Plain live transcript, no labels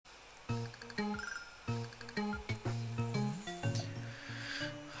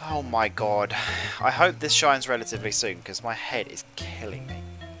Oh my god. I hope this shines relatively soon, because my head is killing me.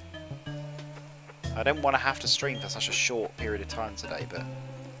 I don't want to have to stream for such a short period of time today, but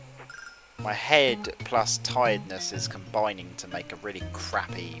my head plus tiredness is combining to make a really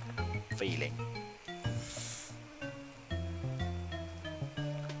crappy feeling.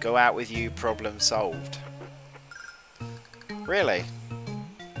 Go out with you, problem solved. Really?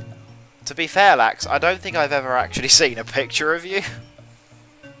 To be fair, Lax, I don't think I've ever actually seen a picture of you.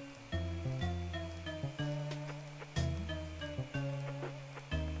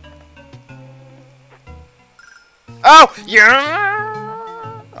 Oh!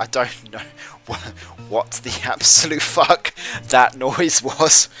 Yeah! I don't know what the absolute fuck that noise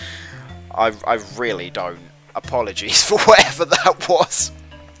was. I really don't. Apologies for whatever that was.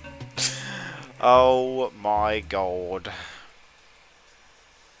 Oh my god.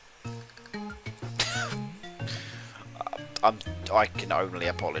 I can only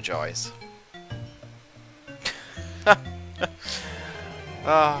apologise.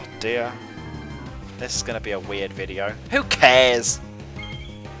 Oh dear. This is going to be a weird video. Who cares?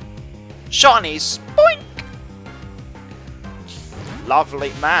 Shinies, spoink!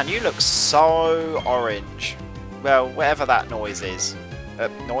 Lovely. Man, you look so orange. Well, whatever that noise is.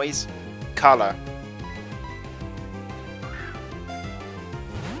 Noise? Colour.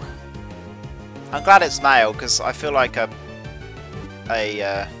 I'm glad it's male, because I feel like a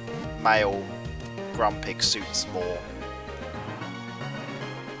male Grumpig suits more.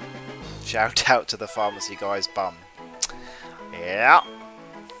 Shout out to the pharmacy guy's bum. Yeah.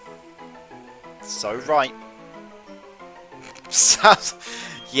 So right.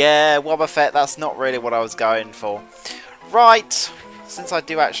 Yeah, Wobbuffet, that's not really what I was going for. Right. Since I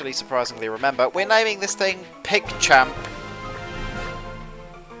do actually surprisingly remember, we're naming this thing Pigchamp.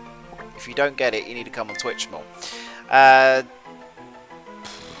 If you don't get it, you need to come on Twitch more.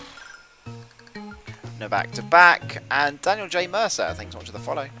 No back to back. And Daniel J. Mercer, thanks so much for the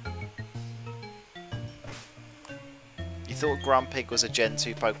follow. You thought Grumpig was a Gen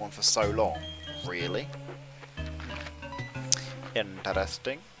 2 Pokemon for so long? Really?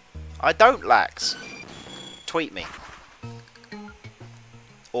 Interesting. I don't, Lax. Tweet me.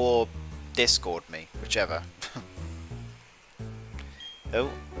 Or Discord me, whichever.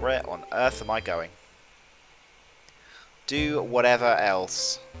 Oh, where on earth am I going? Do whatever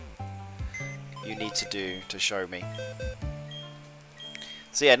else you need to do to show me.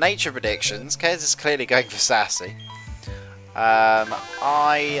 So yeah, nature predictions. Kez is clearly going for sassy.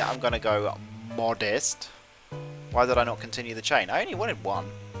 I am going to go modest. Why did I not continue the chain? I only wanted one.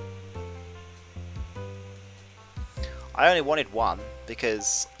 I only wanted one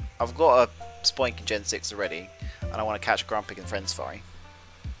because I've got a Spoink in Gen 6 already and I want to catch Grumpig and Friends Fire.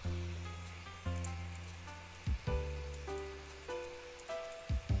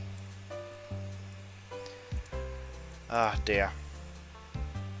 Ah, dear.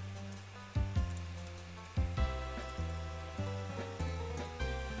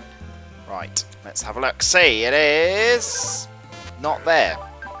 Right, let's have a look. See, it is not there.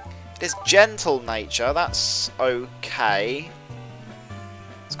 It is gentle nature, that's okay.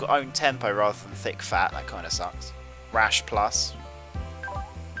 It's got own tempo rather than thick fat, that kind of sucks. Rash plus.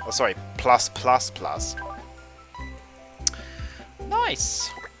 Oh, sorry, plus plus plus. Nice.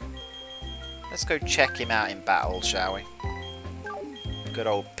 Let's go check him out in battle, shall we? Good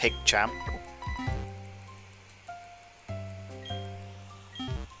old Pigchamp.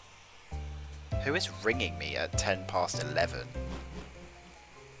 Who is ringing me at 10 past 11?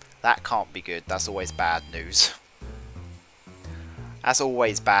 That can't be good. That's always bad news. That's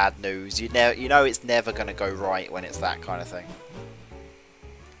always bad news. You know it's never going to go right when it's that kind of thing.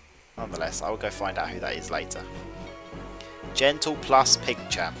 Nonetheless, I will go find out who that is later. Gentle plus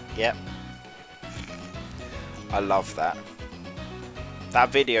Pigchamp. Yep. I love that. That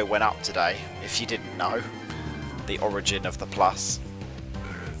video went up today, if you didn't know. The origin of the plus.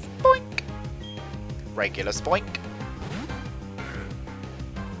 Boink! Regular Spoink.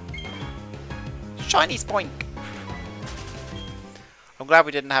 Shiny Spoink! I'm glad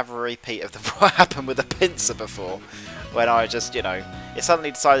we didn't have a repeat of what happened with the pincer before. When I just, you know, it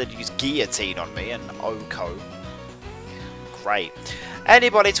suddenly decided to use guillotine on me and Oko. Great.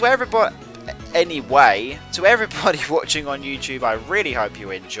 Anyway, to everybody watching on YouTube, I really hope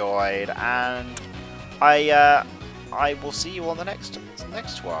you enjoyed, and I will see you on the next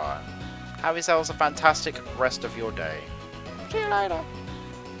one. Have yourselves a fantastic rest of your day. See you later.